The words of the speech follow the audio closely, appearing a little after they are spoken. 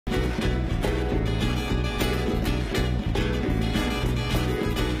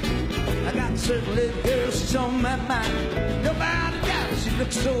Certainly the girl, she's on my mind. Nobody doubts she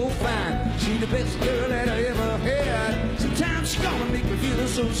looks so fine. She's the best girl that I ever had. Sometimes she's gonna make me feel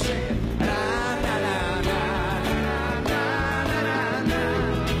so sad. Na na na na na na na na.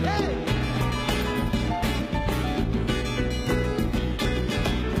 Hey.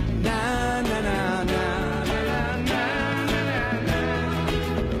 Na na na na na na na.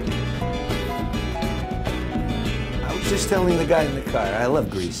 I was just telling the guy in the car, I love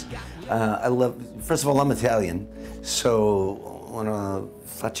Greece. First of all, I'm Italian, so una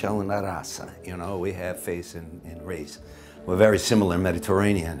faccia una razza, you know, we have face and race. We're very similar,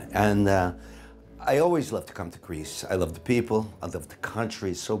 Mediterranean, and I always love to come to Greece. I love the people, I love the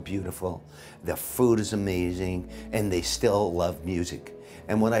country, it's so beautiful, their food is amazing, and they still love music.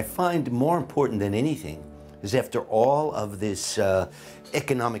 And what I find more important than anything is after all of this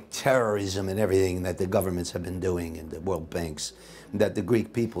economic terrorism and everything that the governments have been doing and the World Banks, that the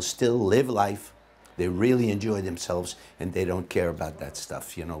Greek people still live life, they really enjoy themselves, and they don't care about that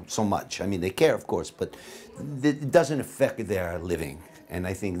stuff, you know, so much. I mean, they care, of course, but it doesn't affect their living. And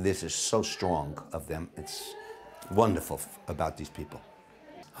I think this is so strong of them. It's wonderful about these people.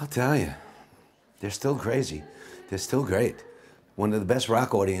 I'll tell you, they're still crazy. They're still great. One of the best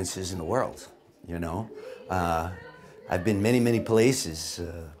rock audiences in the world, you know. I've been many places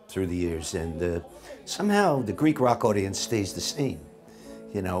through the years, and somehow the Greek rock audience stays the same,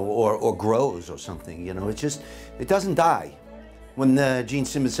 you know, or grows or something, you know. It doesn't die. When Gene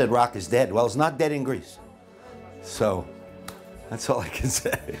Simmons said rock is dead, well, it's not dead in Greece. So, that's all I can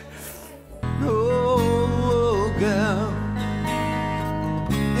say. Oh, girl,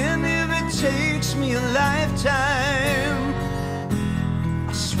 and if it takes me a lifetime,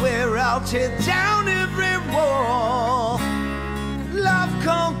 I swear I'll tear down every wall. Love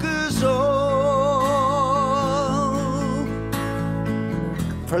conquers all.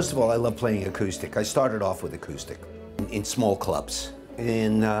 First of all, I love playing acoustic. I started off with acoustic in small clubs.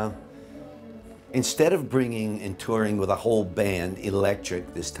 And instead of bringing and touring with a whole band,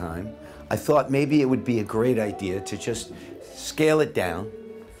 electric this time, I thought maybe it would be a great idea to just scale it down,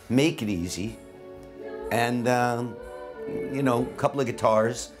 make it easy, and you know, a couple of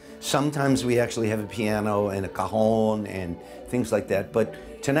guitars. Sometimes we actually have a piano and a cajon and things like that, but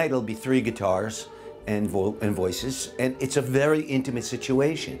tonight it'll be 3 guitars and voices, and it's a very intimate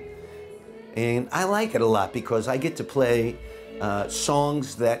situation. And I like it a lot because I get to play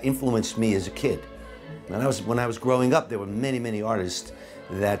songs that influenced me as a kid. When I was growing up, there were many artists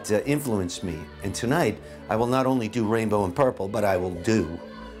that influenced me. And tonight, I will not only do Rainbow and Purple, but I will do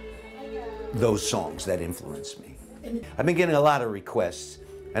those songs that influenced me. I've been getting a lot of requests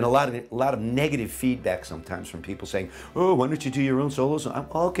and a lot of negative feedback sometimes from people saying, oh, why don't you do your own solos?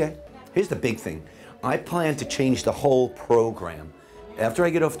 Okay, here's the big thing. I plan to change the whole program. After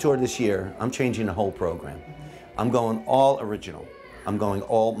I get off tour this year, I'm changing the whole program. I'm going all original. I'm going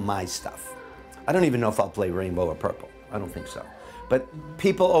all my stuff. I don't even know if I'll play Rainbow or Purple. I don't think so. But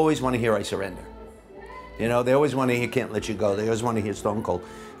people always want to hear I Surrender. You know, they always want to hear Can't Let You Go. They always want to hear Stone Cold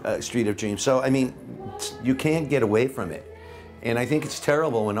Street of Dreams. So, I mean, you can't get away from it. And I think it's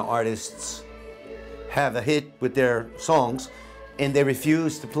terrible when artists have a hit with their songs and they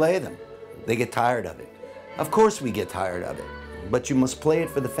refuse to play them. They get tired of it. Of course we get tired of it, but you must play it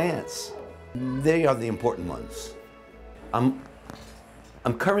for the fans. They are the important ones. I'm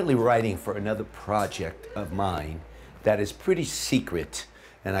currently writing for another project of mine that is pretty secret,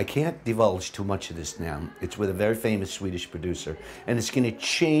 and I can't divulge too much of this now. It's with a very famous Swedish producer, and it's going to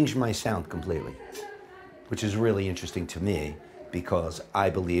change my sound completely, which is really interesting to me because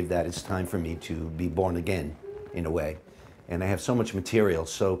I believe that it's time for me to be born again, in a way. And I have so much material,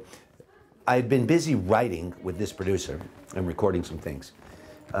 so I've been busy writing with this producer and recording some things.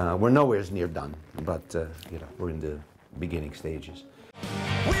 We're nowhere near done, but you know, we're in the beginning stages.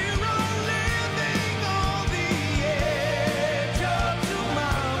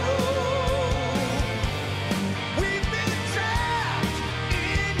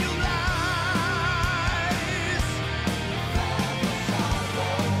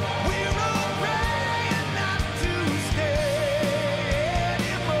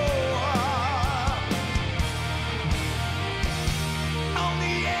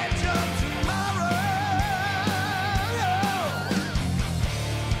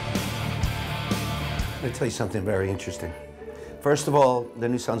 Let me tell you something very interesting. First of all, the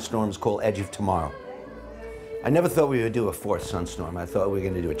new Sunstorm is called Edge of Tomorrow. I never thought we would do a 4th Sunstorm. I thought we were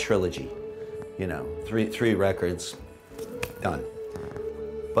going to do a trilogy. You know, three records, done.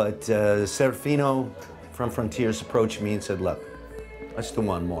 But Serafino from Frontiers approached me and said, look, let's do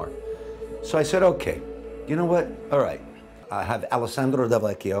one more. So I said, okay, you know what? All right. I have Alessandro Del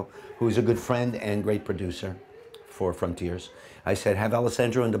Vecchio, who is a good friend and great producer for Frontiers. I said, have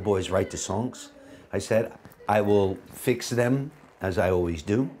Alessandro and the boys write the songs. I said, I will fix them as I always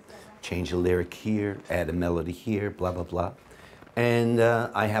do. Change a lyric here, add a melody here, blah, blah, blah. And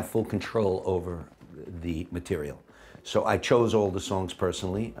I have full control over the material. So I chose all the songs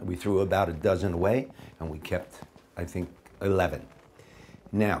personally. We threw about a dozen away, and we kept, I think, 11.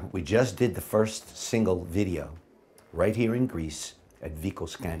 Now, we just did the first single video right here in Greece at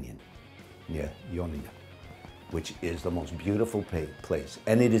Vikos Canyon, near Ionia, which is the most beautiful place.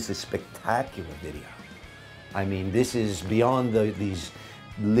 And it is a spectacular video. I mean, this is beyond these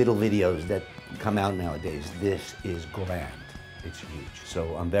little videos that come out nowadays. This is grand. It's huge.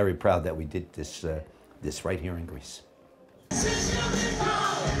 So I'm very proud that we did this, this right here in Greece.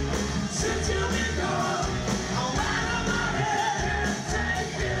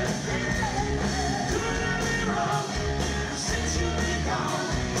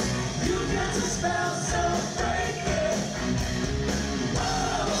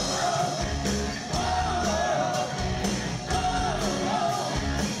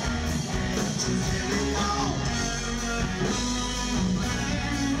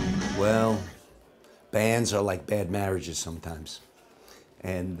 Well, bands are like bad marriages sometimes.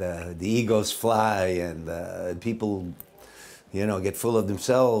 And the egos fly, and people, you know, get full of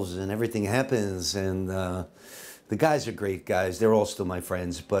themselves, and everything happens. And the guys are great guys. They're all still my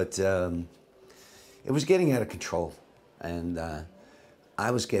friends. But it was getting out of control. And I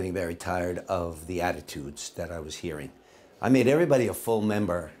was getting very tired of the attitudes that I was hearing. I made everybody a full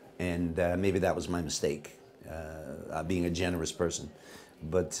member, and maybe that was my mistake, being a generous person.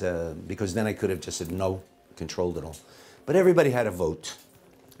 But because then I could have just said no, controlled it all. But everybody had a vote,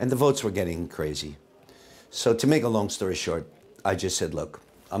 and the votes were getting crazy. So to make a long story short, I just said, look,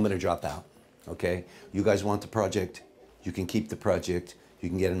 I'm going to drop out, okay? You guys want the project, you can keep the project, you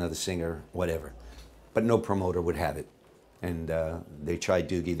can get another singer, whatever. But no promoter would have it. And they tried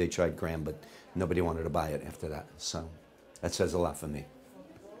Doogie, they tried Graham, but nobody wanted to buy it after that. So that says a lot for me.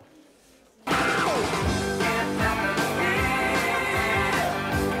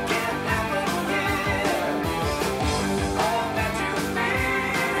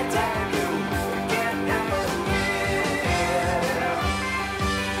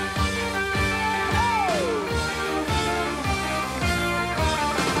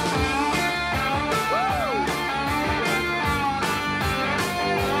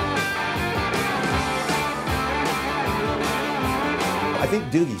 I think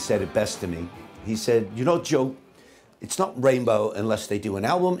Doogie said it best to me. He said, you know, Joe, it's not rainbow unless they do an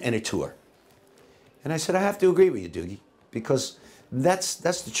album and a tour. And I said, I have to agree with you, Doogie, because that's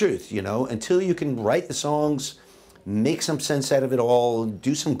the truth, you know. Until you can write the songs, make some sense out of it all,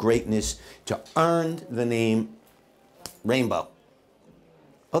 do some greatness to earn the name Rainbow.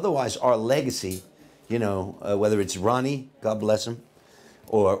 Otherwise, our legacy, you know, whether it's Ronnie, God bless him,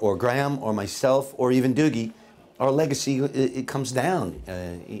 or Graham, or myself, or even Doogie, our legacy, it comes down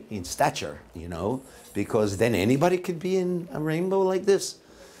in stature, you know, because then anybody could be in a rainbow like this,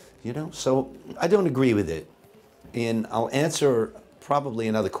 you know. So I don't agree with it. And I'll answer probably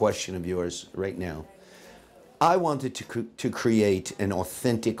another question of yours right now. I wanted to create an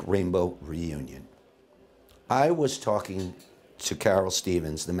authentic rainbow reunion. I was talking to Carol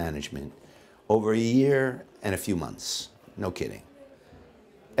Stevens, the management, over a year and a few months. No kidding.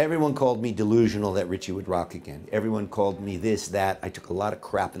 Everyone called me delusional that Ritchie would rock again. Everyone called me this, that. I took a lot of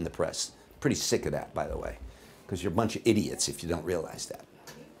crap in the press. Pretty sick of that, by the way, because you're a bunch of idiots if you don't realize that.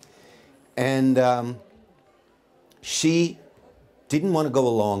 And she didn't want to go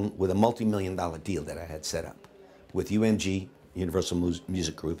along with a multi-million-dollar deal that I had set up with UMG, Universal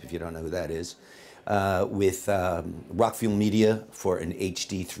Music Group, if you don't know who that is, with Rockfield Media for an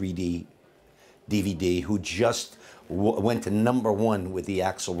HD 3D DVD, who just went to #1 with the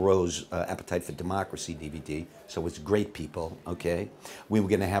Axl Rose Appetite for Democracy DVD. So it's great people, okay? We were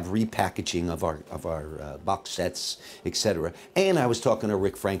going to have repackaging of our box sets, etc. And I was talking to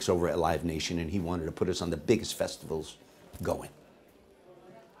Rick Franks over at Live Nation, and he wanted to put us on the biggest festivals going.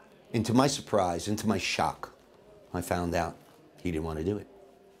 And to my surprise, and to my shock, I found out he didn't want to do it.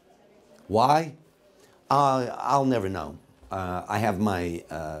 Why? I'll never know. I have my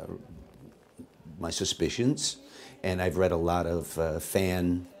suspicions. And I've read a lot of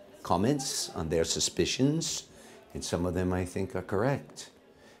fan comments on their suspicions, and some of them I think are correct.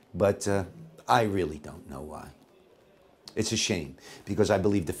 But I really don't know why. It's a shame, because I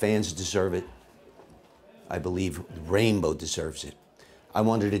believe the fans deserve it. I believe Rainbow deserves it. I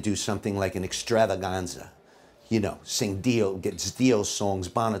wanted to do something like an extravaganza, you know, sing Dio, get Dio songs,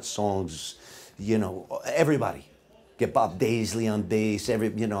 Bonnet songs, you know, everybody. get Bob Daisley on bass,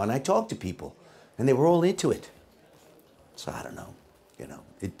 you know, and I talked to people, and they were all into it. So I don't know, you know,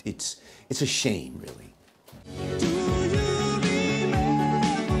 it's a shame, really. Do you remember me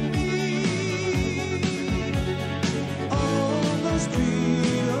on the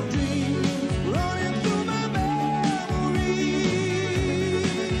street of dreams, running through my memory?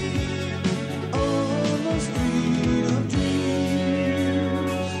 On the street of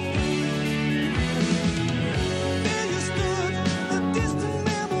dreams, there you stood, a distant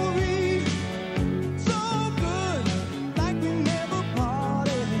memory, so good, like we never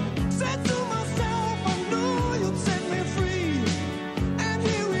parted. Said to myself, I knew you'd set me free, and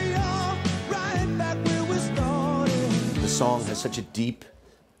here we are, right back where we started. The song has such a deep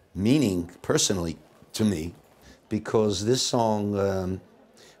meaning, personally, to me, because this song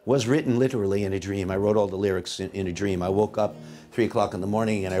was written literally in a dream. I wrote all the lyrics in a dream. I woke up 3 o'clock in the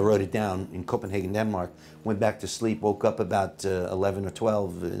morning and I wrote it down in Copenhagen, Denmark. Went back to sleep, woke up about 11 or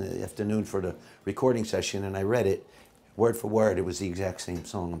 12 in the afternoon for the recording session, and I read it word for word. It was the exact same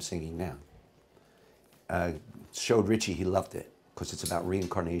song I'm singing now. Showed Ritchie, he loved it, because it's about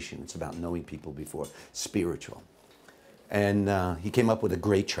reincarnation. It's about knowing people before, spiritual. And he came up with a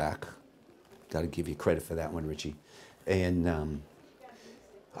great track. Got to give you credit for that one, Ritchie. And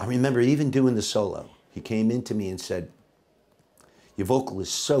I remember even doing the solo. He came into me and said, your vocal is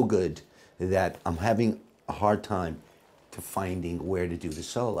so good that I'm having a hard time to finding where to do the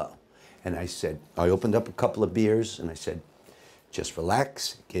solo. And I said, I opened up a couple of beers and I said, just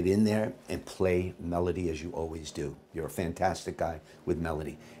relax, get in there and play melody as you always do. You're a fantastic guy with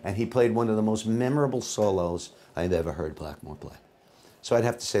melody. And he played one of the most memorable solos I've ever heard Blackmore play. So I'd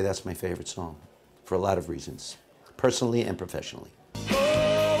have to say that's my favorite song for a lot of reasons, personally and professionally.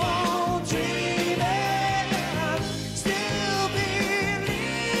 Oh, dreaming, still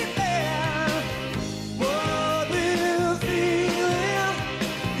believing what we're feeling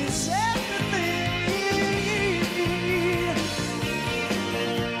is everything.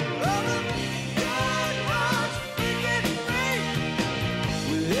 Oh, the good heart's freaking free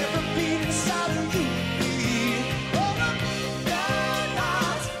with every beat inside of you. Oh, the good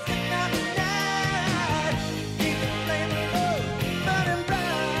heart's in that night, keep the flame of love burning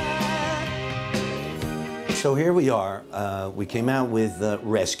bright. So here we are. We came out with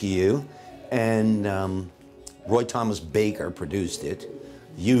Rescue, and Roy Thomas Baker produced it.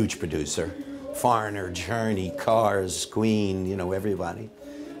 Huge producer. Foreigner, Journey, Cars, Queen, you know, everybody.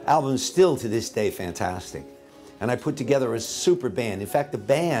 Album's still to this day fantastic. And I put together a super band. In fact, the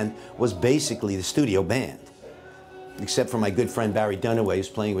band was basically the studio band, except for my good friend Barry Dunaway, who's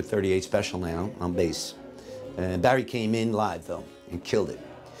playing with 38 Special now on bass. Barry came in live, though, and killed it.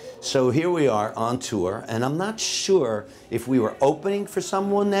 So here we are on tour, and I'm not sure if we were opening for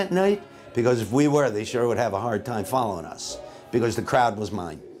someone that night, because if we were, they sure would have a hard time following us, because the crowd was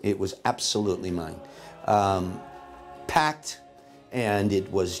mine. It was absolutely mine. Packed, and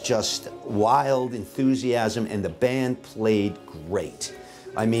it was just wild enthusiasm, and the band played great.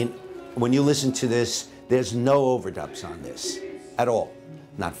 I mean, when you listen to this, there's no overdubs on this at all.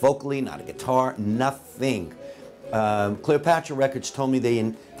 Not vocally, not a guitar, nothing. Cleopatra Records told me they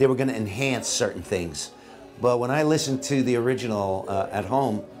were going to enhance certain things. But when I listened to the original at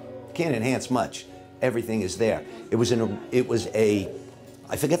home, can't enhance much. Everything is there. It was I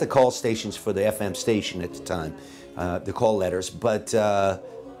forget the call stations for the FM station at the time, the call letters, but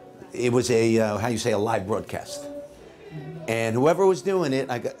it was how you say, a live broadcast. And whoever was doing it,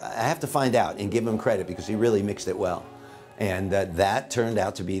 I have to find out and give him credit, because he really mixed it well. And that turned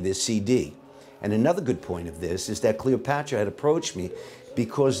out to be this CD. And another good point of this is that Cleopatra had approached me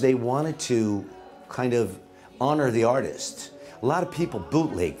because they wanted to kind of honor the artist. A lot of people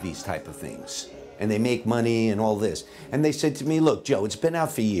bootleg these type of things, and they make money and all this. And they said to me, look, Joe, it's been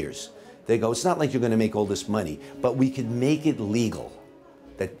out for years. They go, it's not like you're going to make all this money, but we could make it legal,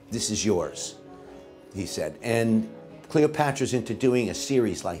 that this is yours, he said. And Cleopatra's into doing a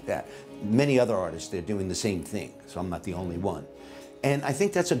series like that. Many other artists, they're doing the same thing, so I'm not the only one. And I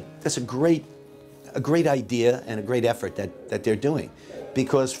think that's a great idea and a great effort that they're doing,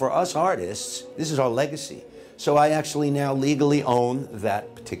 because for us artists, this is our legacy. So I actually now legally own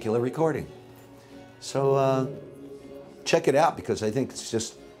that particular recording. So check it out, because I think it's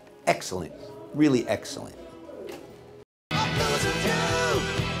just excellent, really excellent.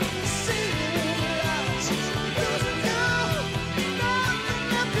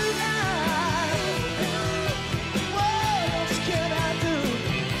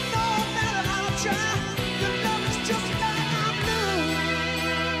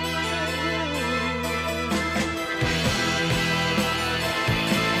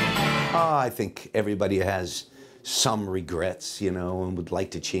 I think everybody has some regrets, you know, and would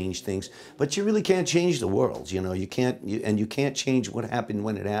like to change things. But you really can't change the world, you know. You can't change what happened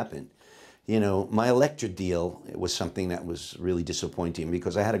when it happened. You know, my Elektra deal, it was something that was really disappointing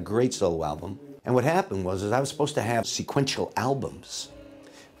because I had a great solo album. And what happened was I was supposed to have sequential albums.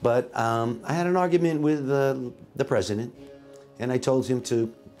 But I had an argument with the president, and I told him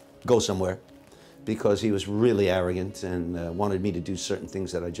to go somewhere because he was really arrogant and wanted me to do certain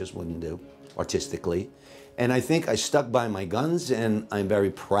things that I just wouldn't do artistically. And I think I stuck by my guns, and I'm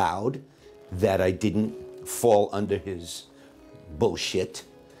very proud that I didn't fall under his bullshit.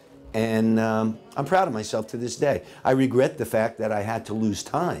 And I'm proud of myself to this day. I regret the fact that I had to lose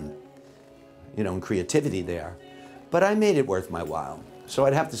time, you know, and creativity there. But I made it worth my while. So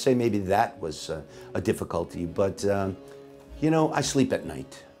I'd have to say maybe that was a difficulty. But, you know, I sleep at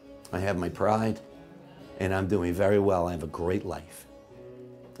night. I have my pride, and I'm doing very well. I have a great life.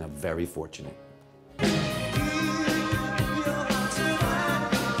 I'm very fortunate.